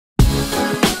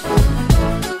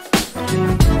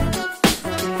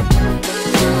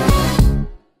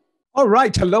All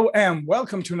right. Hello, and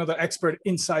welcome to another Expert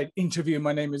Insight interview.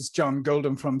 My name is John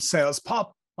Golden from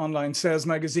SalesPOP, online sales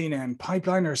magazine, and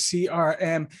Pipeliner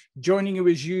CRM, joining you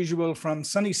as usual from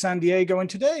sunny San Diego. And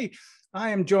today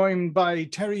I am joined by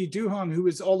Terri Duhon, who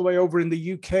is all the way over in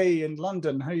the UK in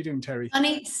London. How are you doing, Terri?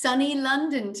 Sunny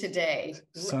London today.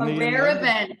 Sunny a rare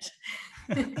event.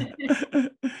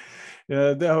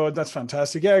 Yeah, that's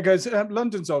fantastic. Yeah, guys,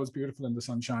 London's always beautiful in the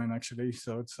sunshine, actually.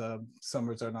 So it's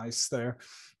summers are nice there.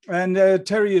 And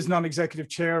Terri is non-executive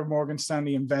chair of Morgan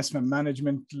Stanley Investment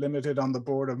Management Limited, on the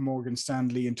board of Morgan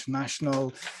Stanley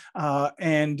International.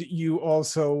 And you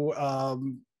also,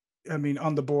 on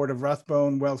the board of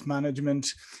Rathbone Wealth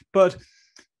Management. But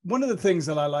one of the things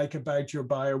that I like about your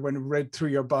bio, when I read through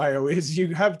your bio, is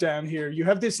you have down here, you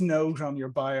have this note on your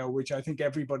bio, which I think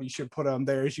everybody should put on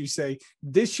there, as you say,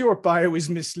 this short bio is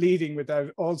misleading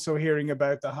without also hearing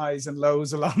about the highs and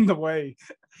lows along the way.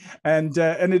 And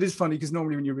it is funny because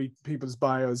normally when you read people's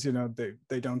bios, you know,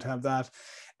 they don't have that.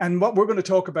 And what we're going to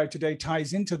talk about today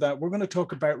ties into that. We're going to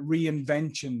talk about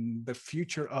reinvention, the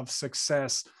future of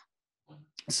success.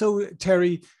 So,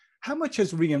 Terri, how much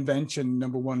has reinvention,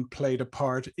 number one, played a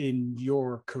part in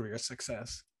your career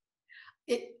success?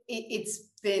 It's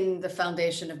been the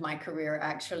foundation of my career,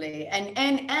 actually,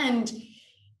 and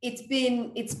it's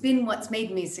been what's made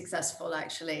me successful,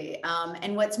 actually,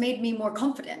 and what's made me more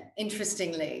confident.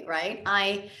 Interestingly, right?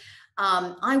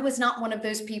 I was not one of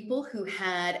those people who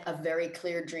had a very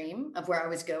clear dream of where I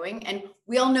was going. And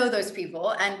we all know those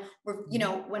people. And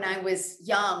when I was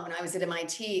young, when I was at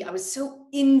MIT, I was so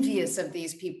envious of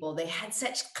these people. They had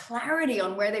such clarity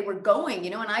on where they were going,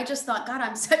 and I just thought, God,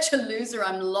 I'm such a loser.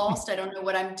 I'm lost. I don't know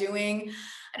what I'm doing.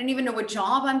 I don't even know what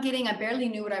job I'm getting. I barely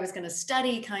knew what I was going to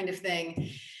study, kind of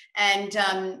thing. And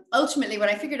ultimately, what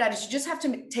I figured out is you just have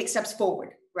to take steps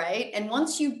forward, right? And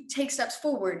once you take steps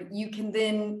forward, you can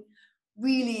then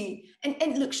really,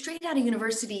 and look, straight out of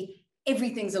university,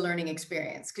 everything's a learning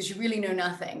experience because you really know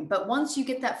nothing. But once you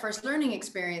get that first learning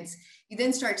experience, you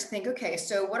then start to think, okay,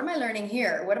 so what am I learning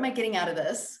here? What am I getting out of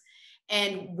this?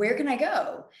 And where can I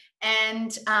go?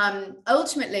 And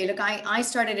ultimately, look, I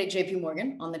started at JP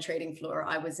Morgan on the trading floor.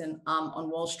 I was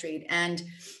on Wall Street. And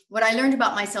what I learned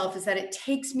about myself is that it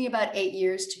takes me about 8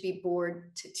 years to be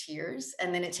bored to tears.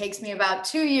 And then it takes me about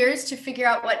 2 years to figure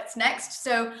out what's next.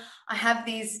 So I have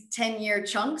these 10-year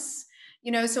chunks,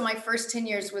 so my first 10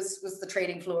 years was the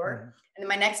trading floor. And then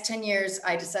my next 10 years,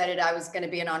 I decided I was going to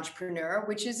be an entrepreneur,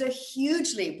 which is a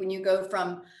huge leap when you go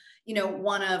from,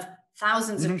 one of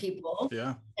thousands of people in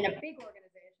a big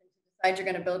organization to decide you're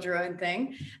going to build your own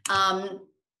thing.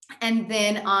 And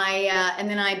then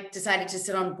I decided to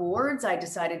sit on boards. I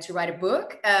decided to write a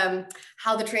book,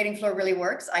 how the trading floor really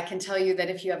works. I can tell you that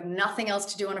if you have nothing else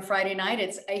to do on a Friday night,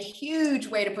 it's a huge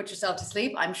way to put yourself to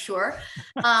sleep, I'm sure.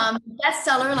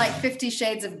 Bestseller, like 50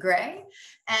 Shades of Grey.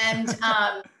 And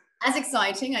as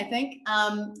exciting, I think.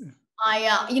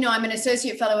 I'm an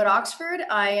associate fellow at Oxford.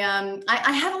 I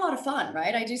have a lot of fun,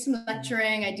 right? I do some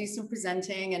lecturing, I do some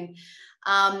presenting, and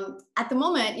at the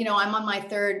moment, I'm on my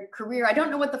third career. I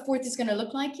don't know what the fourth is going to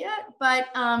look like yet, but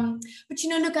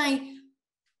look, I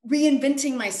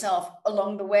reinventing myself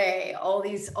along the way, all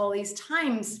these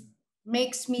times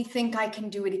makes me think I can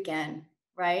do it again,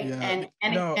 right? Yeah.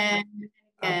 And again.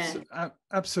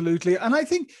 Absolutely. And I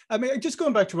think, just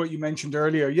going back to what you mentioned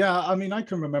earlier, I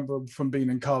can remember from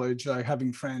being in college,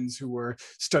 having friends who were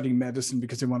studying medicine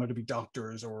because they wanted to be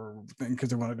doctors or because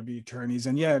they wanted to be attorneys.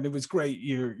 And it was great.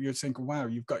 You're thinking, wow,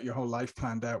 you've got your whole life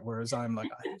planned out. Whereas I'm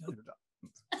like,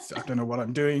 I don't know what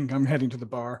I'm doing. I'm heading to the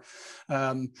bar.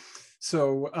 And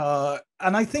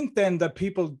I think then that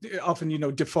people often,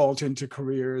 default into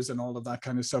careers and all of that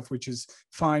kind of stuff, which is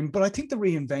fine. But I think the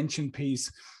reinvention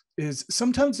piece is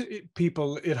sometimes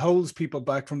it holds people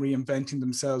back from reinventing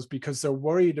themselves because they're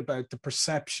worried about the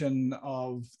perception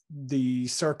of the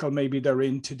circle maybe they're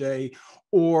in today,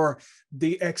 or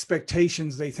the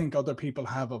expectations they think other people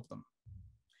have of them.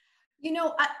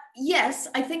 Yes,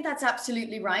 I think that's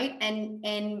absolutely right.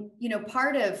 And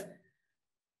part of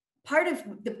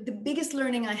the biggest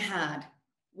learning I had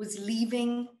was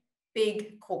leaving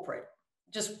big corporate,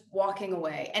 just walking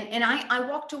away. And I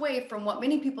walked away from what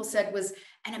many people said was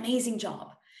an amazing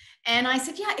job. And I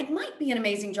said, yeah, it might be an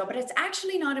amazing job, but it's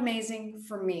actually not amazing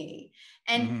for me.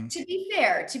 And to be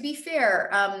fair,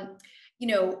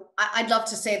 I'd love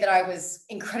to say that I was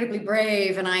incredibly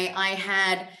brave and I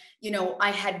had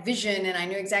vision and I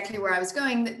knew exactly where I was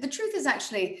going. The truth is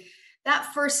actually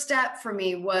that first step for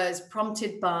me was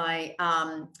prompted by,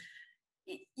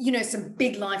 some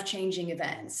big life-changing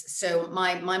events. So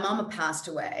my mama passed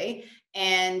away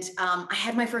and I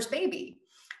had my first baby,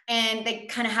 and they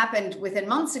kind of happened within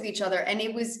months of each other. And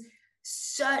it was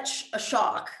such a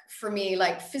shock for me,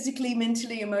 like physically,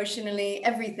 mentally, emotionally,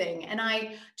 everything. And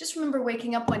I just remember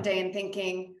waking up one day and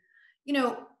thinking, you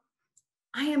know,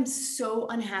 I am so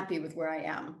unhappy with where I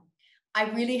am.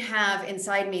 I really have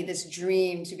inside me this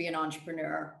dream to be an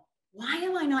entrepreneur. Why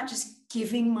am I not just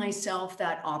giving myself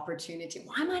that opportunity?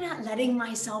 Why am I not letting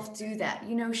myself do that?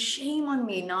 You know, shame on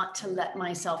me not to let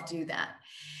myself do that.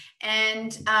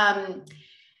 And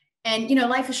you know,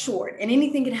 life is short and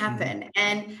anything can happen.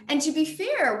 And to be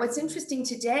fair, what's interesting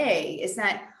today is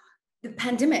that the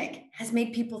pandemic has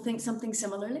made people think something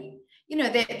similarly. You know,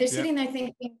 they're sitting there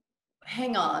thinking,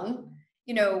 hang on,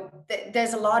 you know,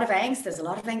 there's a lot of angst, there's a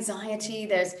lot of anxiety,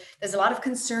 there's a lot of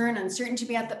concern,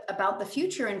 uncertainty about the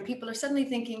future. And people are suddenly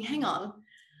thinking, hang on,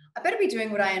 I better be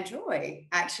doing what I enjoy.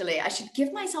 Actually, I should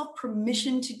give myself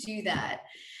permission to do that.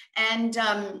 And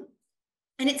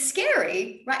it's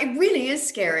scary, right? It really is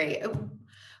scary,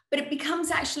 but it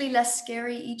becomes actually less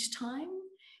scary each time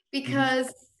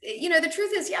because, you know, the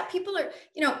truth is, yeah, people are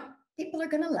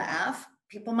going to laugh.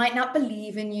 People might not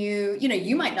believe in you. You know,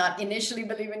 you might not initially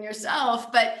believe in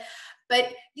yourself, but,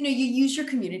 you know, you use your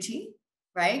community,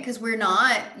 right? Because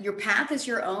your path is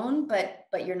your own, but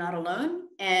you're not alone.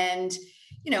 And,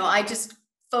 you know, I just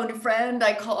phoned a friend,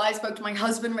 I spoke to my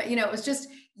husband, you know, it was just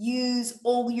use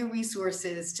all your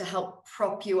resources to help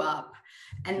prop you up,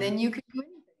 and then you can do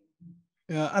anything.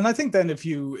 Yeah, and I think then if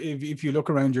you look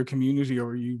around your community,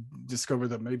 or you discover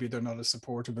that maybe they're not as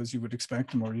supportive as you would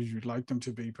expect them or as you'd like them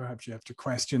to be, perhaps you have to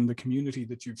question the community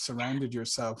that you've surrounded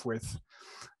yourself with,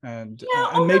 and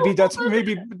maybe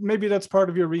that's part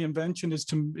of your reinvention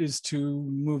is to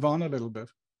move on a little bit.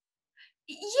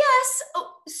 Yes.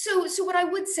 So what I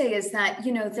would say is that,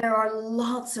 you know, there are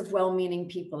lots of well-meaning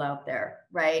people out there,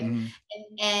 right?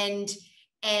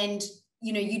 And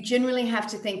you know, you generally have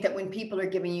to think that when people are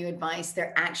giving you advice,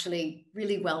 they're actually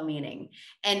really well-meaning.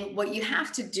 And what you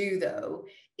have to do, though,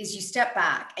 is you step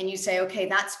back and you say, okay,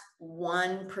 that's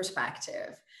one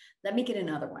perspective. Let me get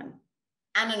another one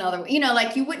and another one. You know,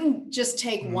 like you wouldn't just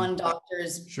take one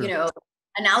doctor's, you know,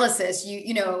 analysis.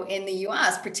 You know, in the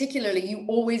US particularly, you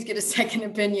always get a second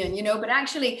opinion, you know, but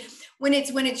actually when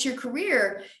it's your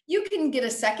career, you can get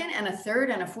a second and a third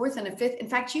and a fourth and a fifth. In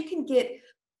fact, you can get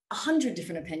 100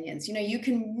 different opinions. You know, you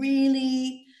can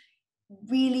really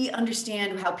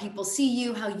understand how people see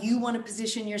you, how you want to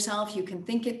position yourself. You can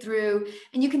think it through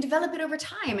and you can develop it over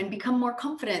time and become more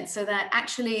confident, so that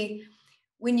actually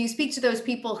when you speak to those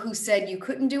people who said you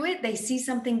couldn't do it, they see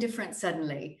something different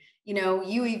suddenly. You know,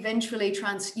 you eventually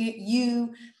because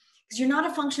you're not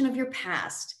a function of your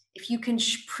past. If you can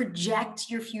project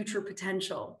your future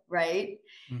potential, right?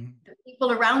 The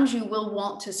people around you will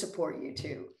want to support you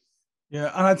too.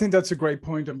 Yeah, and I think that's a great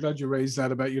point. I'm glad you raised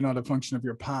that about you're not a function of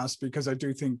your past, because I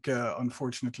do think,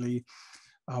 unfortunately,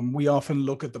 we often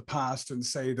look at the past and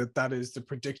say that is the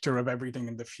predictor of everything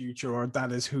in the future, or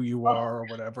that is who you are, or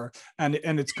whatever. And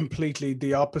it's completely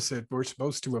the opposite. We're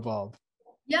supposed to evolve.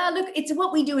 Yeah, look, it's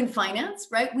what we do in finance,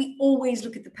 right? We always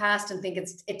look at the past and think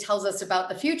it tells us about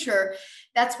the future.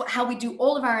 That's how we do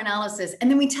all of our analysis. And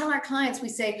then we tell our clients, we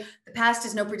say, the past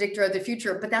is no predictor of the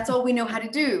future, but that's all we know how to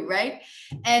do, right?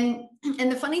 And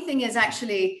the funny thing is,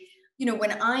 actually, you know,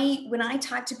 when I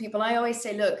talk to people, I always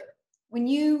say, look, when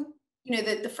you know,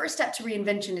 the first step to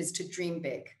reinvention is to dream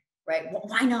big, right?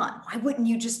 Why not? Why wouldn't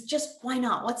you just why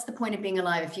not? What's the point of being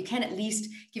alive if you can at least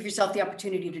give yourself the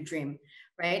opportunity to dream?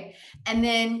 Right. And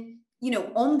then, you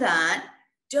know, on that,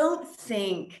 don't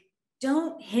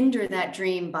hinder that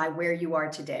dream by where you are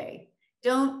today.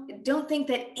 Don't think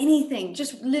that anything,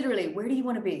 just literally, where do you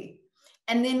want to be?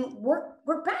 And then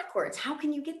work backwards. How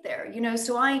can you get there? You know,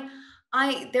 so I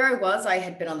had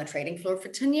been on the trading floor for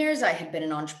 10 years. I had been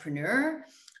an entrepreneur.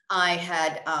 I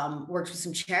had worked with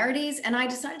some charities, and I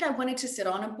decided I wanted to sit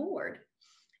on a board.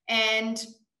 And,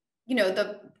 you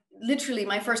know, literally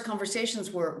my first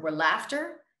conversations were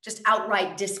laughter, just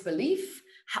outright disbelief.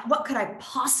 What could I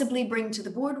possibly bring to the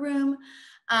boardroom?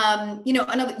 You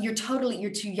know, you're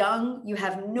too young. You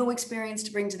have no experience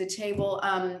to bring to the table.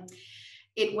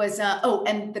 It was,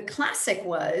 and the classic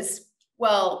was,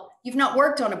 well, you've not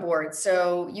worked on a board,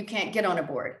 so you can't get on a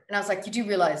board. And I was like, you do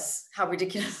realize how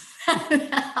ridiculous,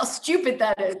 how stupid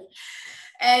that is.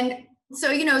 And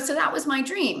so, you know, so that was my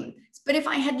dream. But if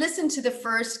I had listened to the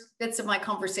first bits of my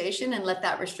conversation and let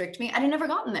that restrict me, I'd have never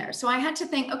gotten there. So I had to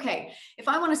think, okay, if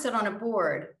I want to sit on a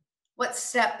board, what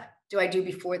step do I do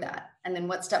before that? And then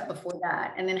what step before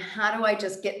that? And then how do I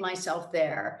just get myself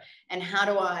there? And how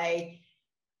do I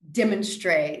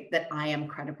demonstrate that I am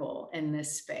credible in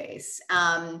this space?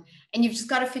 And you've just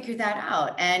got to figure that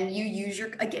out. And you use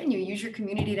your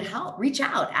community to help. Reach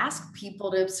out, ask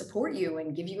people to support you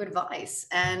and give you advice.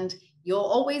 And you'll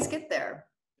always get there.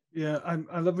 Yeah,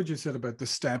 I love what you said about the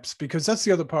steps, because that's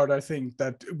the other part. I think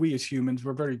that we as humans,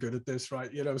 we're very good at this,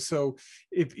 right? So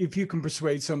if you can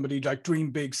persuade somebody, like,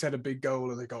 dream big, set a big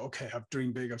goal, and they go, okay, I've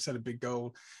dreamed big, I've set a big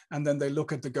goal. And then they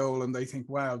look at the goal and they think,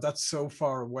 wow, that's so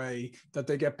far away, that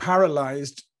they get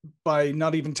paralyzed by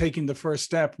not even taking the first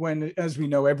step, when, as we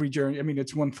know, every journey, I mean,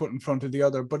 it's one foot in front of the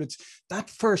other, but it's that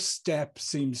first step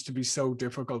seems to be so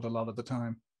difficult a lot of the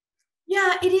time.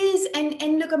 Yeah, it is.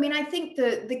 And look, I mean, I think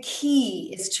the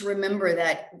key is to remember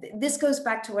that this goes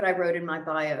back to what I wrote in my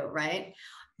bio, right?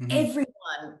 Mm-hmm.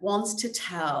 Everyone wants to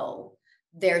tell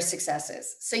their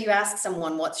successes. So you ask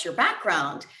someone, what's your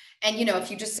background? And, if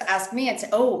you just ask me, I'd say,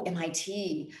 oh,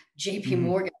 MIT, JP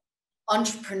Morgan,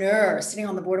 entrepreneur, sitting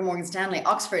on the board of Morgan Stanley,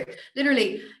 Oxford.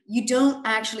 Literally, you don't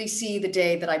actually see the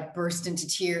day that I burst into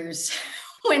tears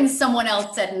when someone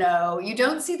else said no. You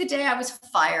don't see the day I was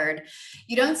fired.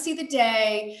 You don't see the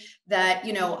day that,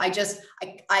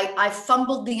 I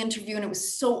fumbled the interview and it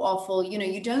was so awful.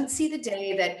 You don't see the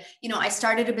day that, I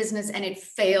started a business and it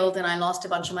failed and I lost a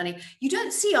bunch of money. You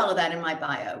don't see all of that in my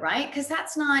bio, right? Because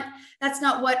that's not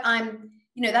what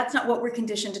that's not what we're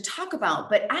conditioned to talk about.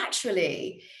 But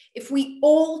actually, if we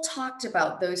all talked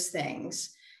about those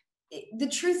things, the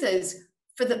truth is,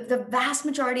 for the vast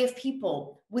majority of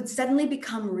people, would suddenly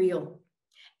become real.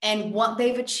 And what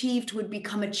they've achieved would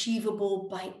become achievable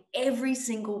by every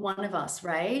single one of us,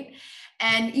 right?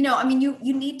 And,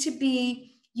 you need to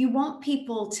you want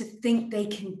people to think they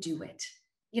can do it.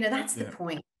 That's the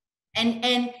point.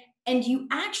 And you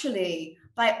actually,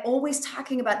 by always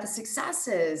talking about the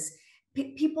successes,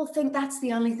 people think that's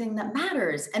the only thing that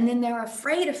matters. And then they're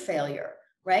afraid of failure.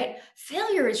 Right?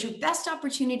 Failure is your best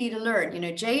opportunity to learn.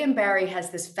 J.M. Barrie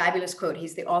has this fabulous quote.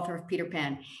 He's the author of Peter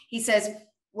Pan. He says,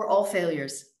 we're all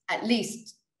failures. At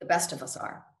least the best of us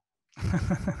are.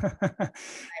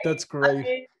 That's great. I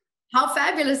mean, how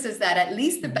fabulous is that? At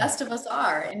least the best of us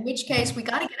are. In which case, we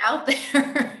got to get out there,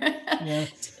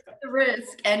 take the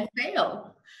risk and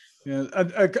fail. Yeah,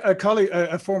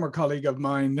 a former colleague of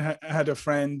mine had a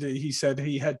friend. He said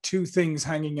he had two things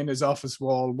hanging in his office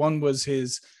wall. One was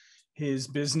his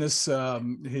business,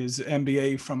 his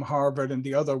MBA from Harvard, and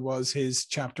the other was his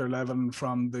Chapter 11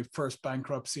 from the first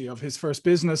bankruptcy of his first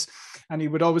business. And he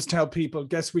would always tell people,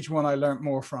 guess which one I learned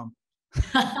more from.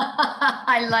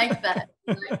 I like that.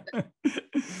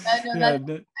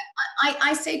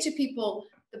 I say to people,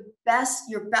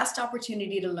 your best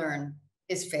opportunity to learn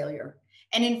is failure.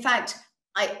 And in fact,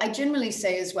 I generally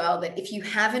say as well that if you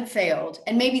haven't failed,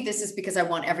 and maybe this is because I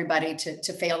want everybody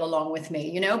to fail along with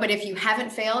me, but if you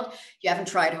haven't failed, you haven't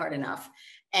tried hard enough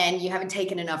and you haven't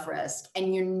taken enough risk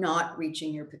and you're not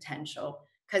reaching your potential.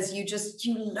 Because you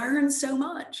learn so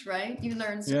much, right? You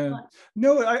learn so much.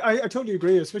 No, I totally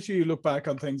agree. Especially you look back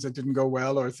on things that didn't go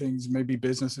well, or things, maybe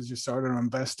businesses you started or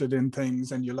invested in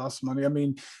things and you lost money. I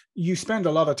mean, you spend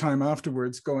a lot of time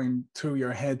afterwards going through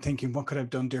your head thinking, what could I have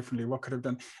done differently? What could I have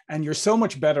done? And you're so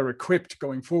much better equipped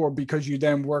going forward because you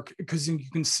then work, because you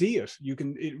can see it.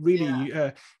 It really,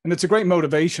 and it's a great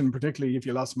motivation, particularly if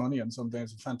you lost money, and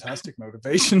sometimes it's a fantastic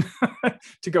motivation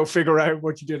to go figure out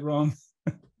what you did wrong.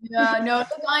 Yeah, no,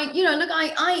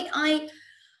 I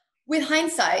with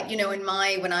hindsight,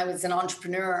 when I was an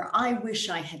entrepreneur, I wish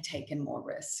I had taken more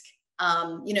risk.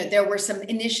 There were some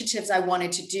initiatives I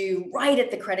wanted to do right at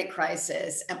the credit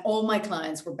crisis, and all my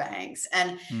clients were banks.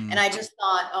 And I just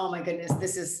thought, oh my goodness,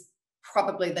 this is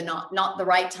probably not the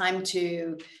right time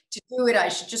to do it. I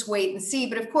should just wait and see.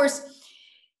 But of course,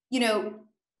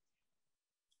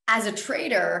 as a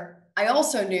trader, I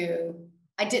also knew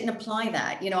I didn't apply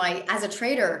that. As a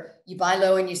trader, you buy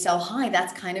low and you sell high.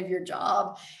 That's kind of your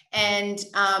job. And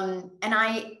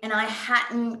I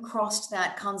hadn't crossed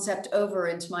that concept over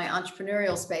into my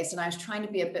entrepreneurial space. And I was trying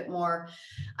to be I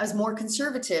was more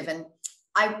conservative. And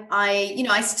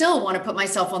I still want to put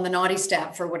myself on the naughty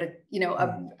step for what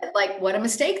what a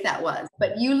mistake that was.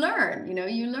 But you learn.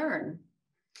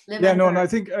 And I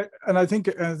think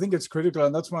it's critical,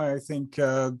 and that's why I think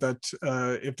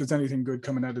that if there's anything good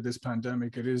coming out of this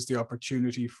pandemic, it is the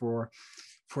opportunity for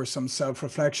some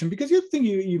self-reflection. Because the other thing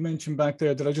you mentioned back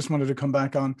there that I just wanted to come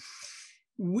back on,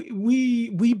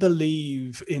 we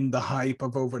believe in the hype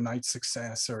of overnight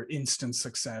success or instant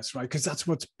success, right? Because that's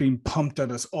what's being pumped at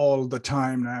us all the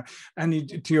time now.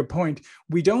 And to your point,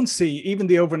 we don't see even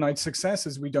the overnight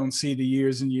successes. We don't see the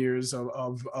years and years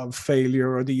of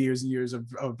failure, or the years and years of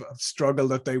struggle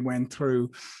that they went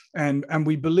through. And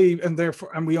we believe,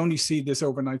 and we only see this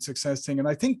overnight success thing. And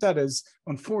I think that is,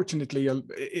 unfortunately,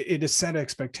 it has set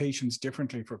expectations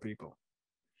differently for people.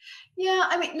 Yeah,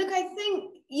 I mean, look, I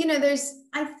think,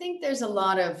 there's a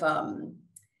lot of,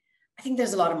 I think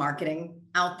there's a lot of marketing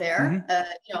out there,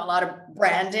 a lot of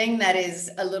branding that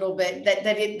is a little bit,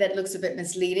 that looks a bit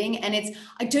misleading. And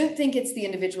I don't think it's the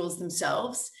individuals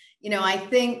themselves. I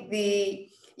think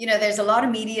there's a lot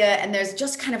of media, and there's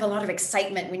just kind of a lot of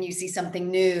excitement when you see something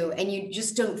new, and you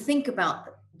just don't think about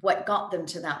what got them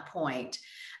to that point.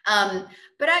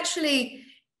 But actually,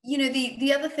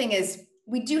 the other thing is,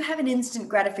 we do have an instant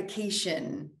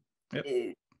gratification.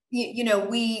 Yep.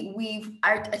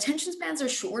 Our attention spans are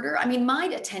shorter. I mean, my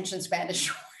attention span is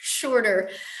shorter.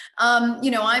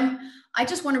 I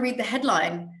just want to read the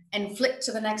headline and flick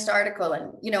to the next article,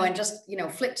 and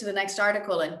flick to the next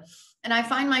article, and I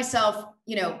find myself,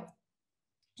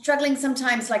 struggling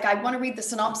sometimes. Like, I want to read the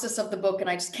synopsis of the book, and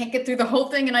I just can't get through the whole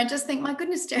thing, and I just think, my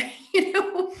goodness, Terri,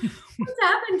 what's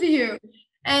happened to you?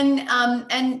 And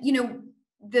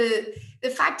the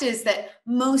fact is that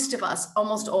most of us,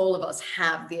 almost all of us,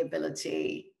 have the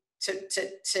ability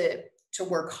to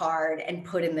work hard and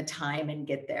put in the time and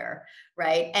get there,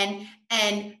 right? And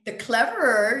the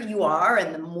cleverer you are,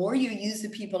 and the more you use the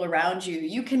people around you,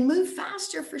 you can move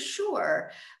faster for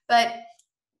sure. But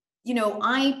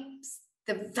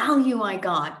the value I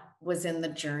got was in the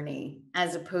journey,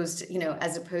 as opposed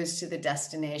to the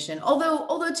destination.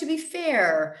 Although to be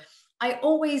fair, I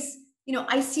always,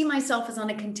 I see myself as on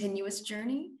a continuous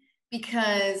journey,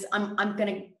 because I'm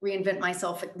going to reinvent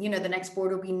myself. The next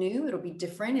board will be new. It'll be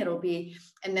different.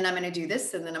 And then I'm going to do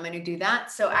this, and then I'm going to do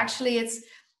that. So actually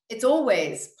it's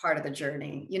always part of the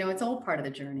journey. It's all part of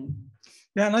the journey.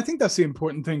 Yeah, and I think that's the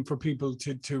important thing for people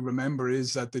to remember,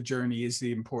 is that the journey is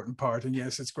the important part. And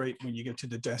yes, it's great when you get to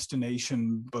the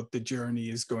destination, but the journey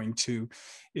is going to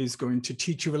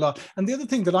teach you a lot. And the other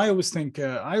thing that I always think,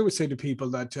 I always say to people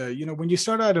that, when you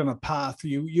start out on a path,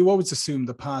 you always assume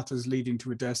the path is leading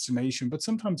to a destination, but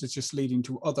sometimes it's just leading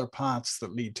to other paths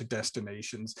that lead to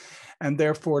destinations. And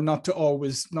therefore, not to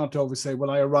always say,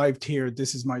 well, I arrived here,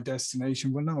 this is my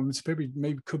destination. Well, no, it's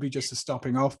maybe could be just a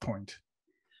stopping off point.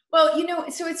 Well,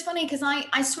 so it's funny, because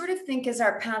I sort of think as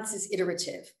our paths is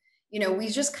iterative. We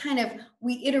just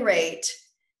we iterate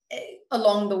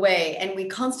along the way, and we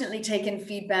constantly take in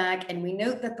feedback, and we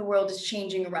note that the world is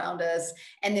changing around us.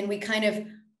 And then we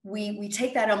we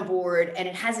take that on board, and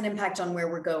it has an impact on where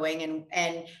we're going.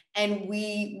 And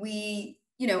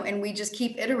we just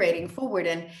keep iterating forward.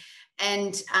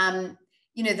 And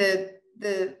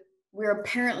we're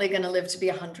apparently going to live to be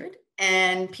 100,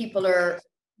 and people are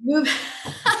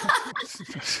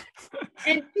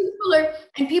and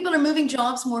people are moving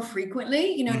jobs more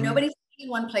frequently. Nobody's in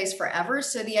one place forever.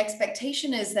 So the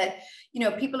expectation is that,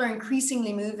 people are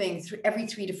increasingly moving every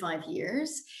 3 to 5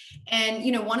 years. And,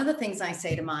 one of the things I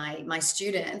say to my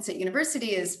students at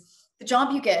university is, the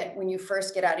job you get when you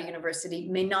first get out of university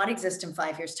may not exist in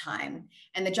 5 years' time.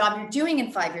 And the job you're doing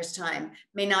in 5 years' time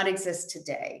may not exist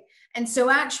today. And so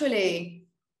actually,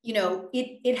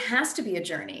 it has to be a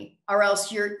journey, or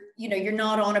else you're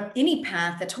not on any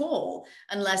path at all,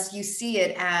 unless you see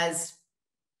it as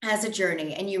a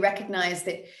journey, and you recognize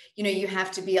that, you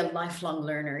have to be a lifelong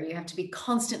learner. You have to be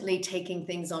constantly taking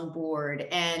things on board,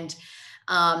 and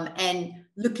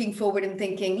looking forward and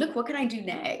thinking, look, what can I do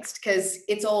next? Because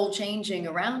it's all changing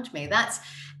around me. That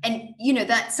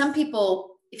some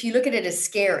people, if you look at it as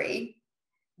scary,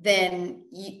 then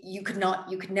you could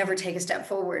never take a step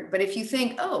forward. But if you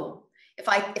think, oh, if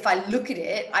I look at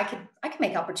it, I could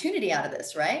make opportunity out of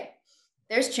this, right?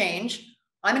 There's change.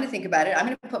 I'm going to think about it. I'm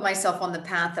going to put myself on the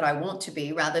path that I want to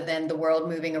be, rather than the world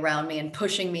moving around me and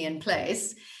pushing me in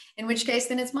place. In which case,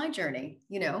 then it's my journey.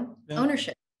 Yeah.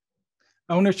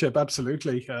 Ownership,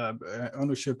 absolutely.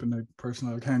 Ownership and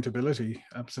personal accountability,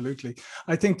 absolutely.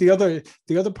 I think the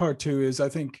other part too is, I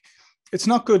think it's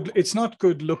not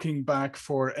good looking back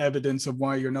for evidence of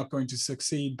why you're not going to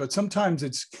succeed. But sometimes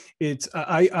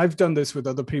I've done this with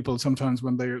other people. Sometimes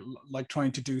when they're like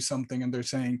trying to do something and they're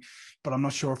saying, but I'm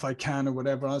not sure if I can or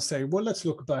whatever, I'll say, well, let's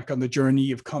look back on the journey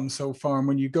you've come so far. And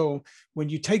when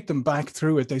you take them back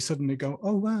through it, they suddenly go,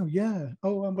 oh, wow, yeah.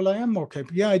 Oh, well, I am more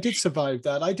capable. Yeah, I did survive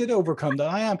that. I did overcome that.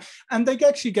 I am. And they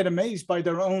actually get amazed by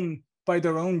their own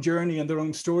journey and their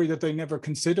own story, that they never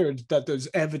considered that there's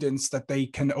evidence that they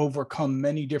can overcome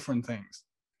many different things.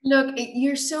 Look,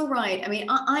 you're so right. I mean,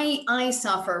 I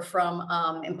suffer from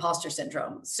imposter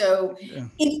syndrome. So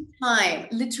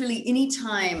literally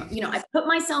anytime, I put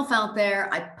myself out there,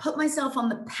 I put myself on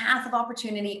the path of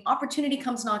opportunity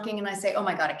comes knocking, and I say, oh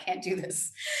my God, I can't do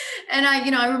this. And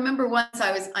I remember once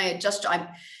I had just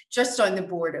joined the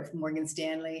board of Morgan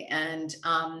Stanley, and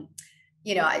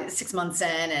 6 months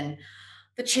in, and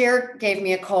the chair gave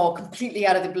me a call completely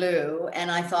out of the blue.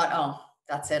 And I thought, oh,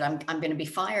 that's it. I'm going to be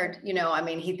fired. I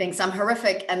mean, he thinks I'm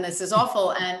horrific and this is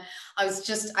awful. And I was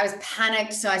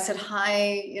panicked. So I said,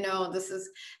 hi,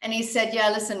 and he said, yeah,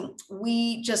 listen,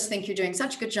 we just think you're doing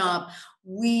such a good job.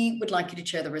 We would like you to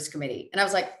chair the risk committee. And I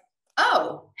was like,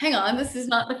 oh, hang on, this is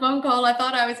not the phone call I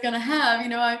thought I was going to have,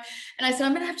 and I said,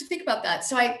 I'm going to have to think about that.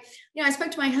 So I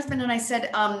spoke to my husband and I said,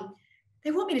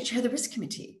 they want me to chair the risk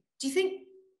committee. Do you think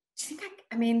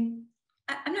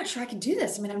I'm not sure I can do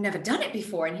this. I mean, I've never done it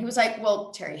before. And he was like,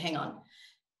 well, Terri, hang on.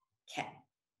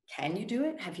 Can you do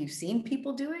it? Have you seen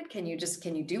people do it? Can you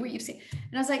do what you've seen?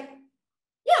 And I was like,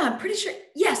 yeah, I'm pretty sure.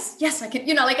 Yes, I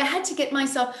can, I had to get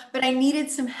myself, but I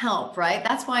needed some help, right?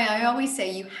 That's why I always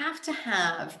say you have to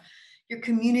have your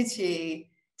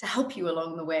community to help you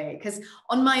along the way. Because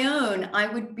on my own, I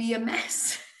would be a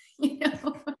mess,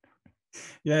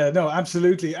 Yeah, no,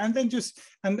 absolutely. And then just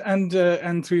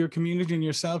and through your community and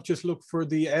yourself, just look for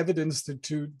the evidence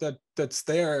that's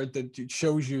there that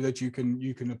shows you that you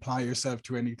can apply yourself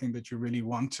to anything that you really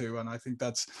want to. And I think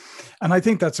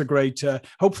that's a great.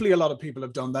 Hopefully, a lot of people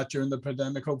have done that during the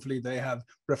pandemic. Hopefully, they have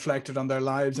reflected on their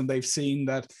lives and they've seen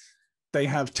that they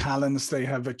have talents, they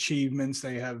have achievements,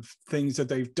 they have things that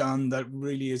they've done that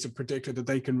really is a predictor that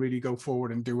they can really go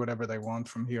forward and do whatever they want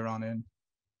from here on in.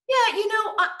 Yeah,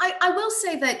 I will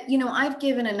say that, I've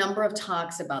given a number of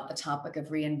talks about the topic of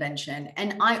reinvention,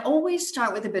 and I always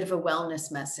start with a bit of a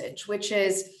wellness message, which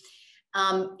is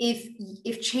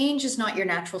if change is not your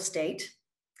natural state,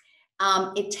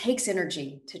 it takes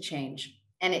energy to change,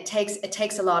 and it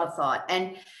takes a lot of thought.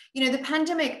 And, the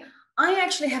pandemic, I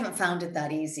actually haven't found it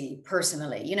that easy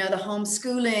personally. The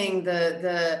homeschooling,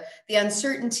 the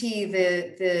uncertainty,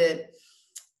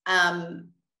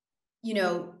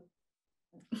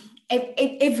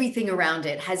 everything around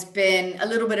it has been a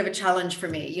little bit of a challenge for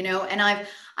me, and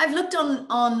I've looked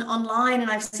online and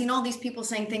I've seen all these people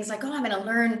saying things like, oh, I'm going to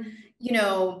learn,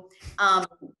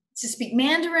 to speak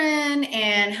Mandarin,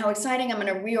 and how exciting, I'm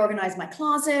going to reorganize my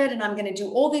closet, and I'm going to do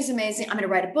all these I'm going to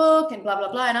write a book and blah, blah,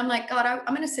 blah. And I'm like, God,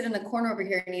 I'm going to sit in the corner over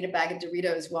here and eat a bag of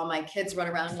Doritos while my kids run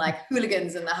around like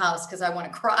hooligans in the house because I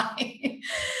want to cry.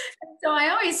 So I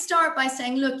always start by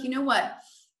saying, look, you know what?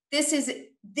 This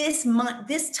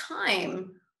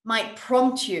time might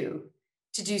prompt you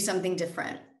to do something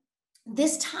different.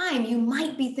 This time you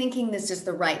might be thinking this is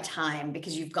the right time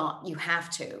because you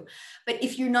have to. But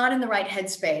if you're not in the right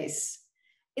headspace,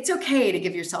 it's okay to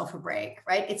give yourself a break,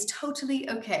 right? It's totally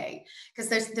okay, because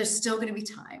there's still going to be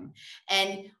time.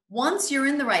 And once you're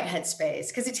in the right headspace,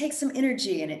 because it takes some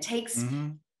energy and it takes,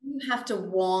 you have to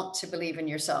want to believe in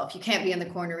yourself. You can't be in the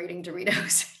corner eating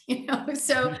Doritos,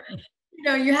 so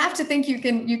you have to think you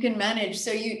can manage.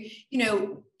 So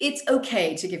it's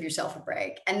okay to give yourself a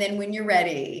break. And then when you're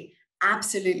ready,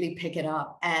 absolutely pick it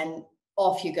up and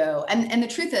off you go. And the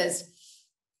truth is,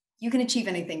 you can achieve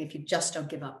anything if you just don't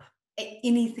give up.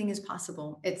 Anything is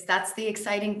possible. That's the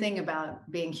exciting thing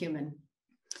about being human.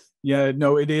 Yeah,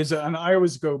 no, it is. And I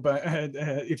always go back,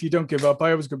 if you don't give up, I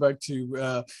always go back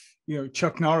to,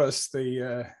 Chuck Norris,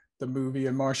 the movie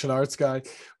and martial arts guy,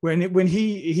 when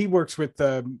he works with,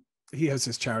 he has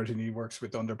his charity and he works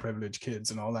with underprivileged kids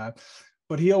and all that.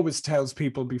 But he always tells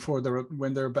people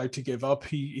when they're about to give up,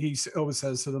 he always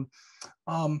says to them,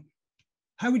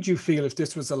 how would you feel if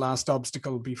this was the last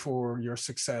obstacle before your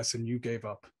success and you gave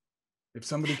up? If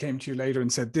somebody came to you later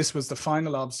and said, this was the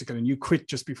final obstacle and you quit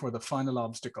just before the final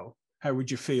obstacle, how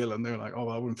would you feel? And they're like, oh,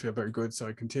 I wouldn't feel very good. So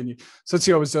I continue. So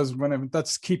he always does,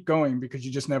 that's keep going, because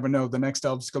you just never know. The next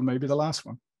obstacle may be the last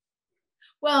one.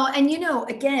 Well, and,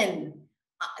 again,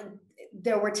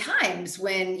 there were times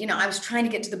when, I was trying to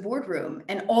get to the boardroom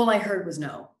and all I heard was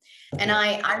no. And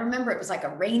I remember it was like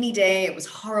a rainy day. It was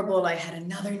horrible. I had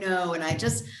another no. And I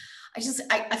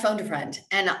phoned a friend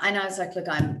and I was like, look,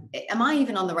 am I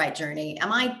even on the right journey?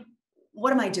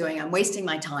 What am I doing? I'm wasting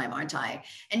my time, aren't I?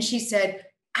 And she said,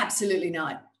 absolutely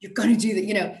not. You're going to do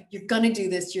that. You're going to do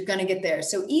this. You're going to get there.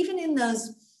 So even in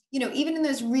those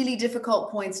really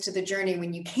difficult points to the journey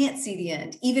when you can't see the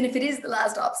end, even if it is the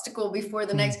last obstacle before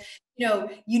the next,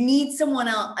 you need someone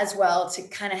else as well to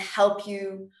kind of help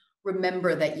you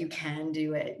remember that you can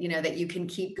do it, that you can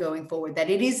keep going forward, that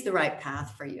it is the right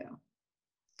path for you.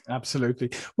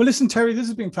 Absolutely. Well, listen, Terri, this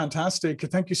has been fantastic.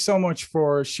 Thank you so much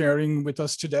for sharing with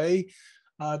us today.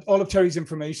 All of Terri's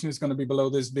information is going to be below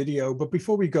this video. But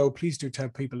before we go, please do tell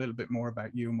people a little bit more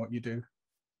about you and what you do.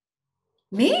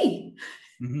 Me?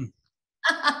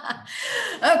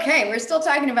 Okay, we're still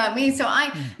talking about me. So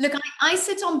I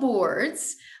sit on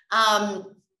boards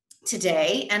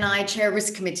today, and I chair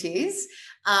risk committees.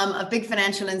 of big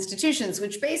financial institutions,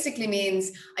 which basically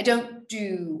means I don't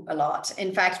do a lot.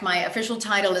 In fact, my official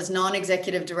title is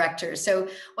non-executive director. So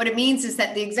what it means is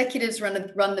that the executives run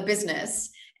the business,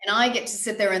 and I get to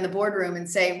sit there in the boardroom and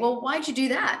say, well, why'd you do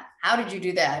that? How did you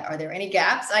do that? Are there any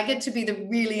gaps? I get to be the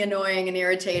really annoying and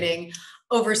irritating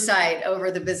oversight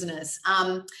over the business.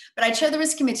 But I chair the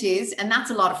risk committees, and that's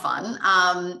a lot of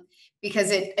fun because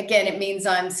it means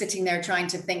I'm sitting there trying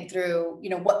to think through,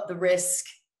 what the risk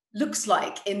looks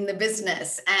like in the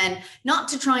business, and not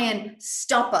to try and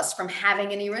stop us from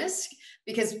having any risk,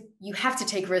 because you have to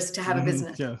take risk to have a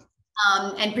business. Yeah.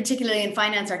 And particularly in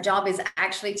finance, our job is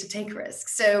actually to take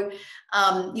risks. So,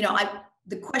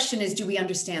 the question is, do we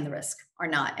understand the risk or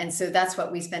not? And so that's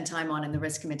what we spend time on in the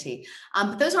risk committee.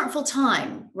 But those aren't full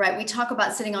time, right? We talk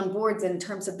about sitting on boards in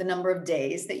terms of the number of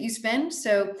days that you spend.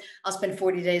 So I'll spend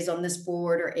 40 days on this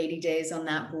board or 80 days on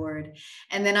that board.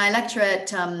 And then I lecture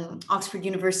at Oxford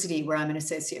University, where I'm an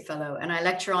associate fellow. And I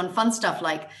lecture on fun stuff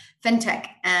like fintech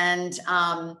and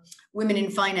women in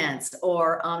finance,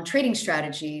 or trading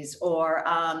strategies, or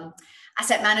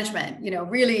asset management,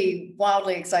 really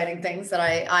wildly exciting things that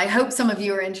I hope some of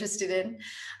you are interested in.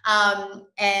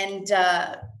 And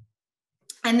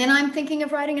then I'm thinking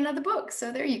of writing another book.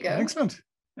 So there you go. Excellent.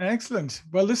 Excellent.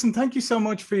 Well, listen, thank you so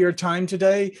much for your time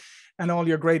today and all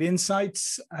your great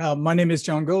insights. My name is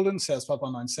John Golden, SalesPOP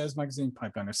Online Sales Magazine,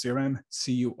 Pipeliner CRM.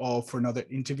 See you all for another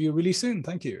interview really soon.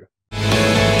 Thank you.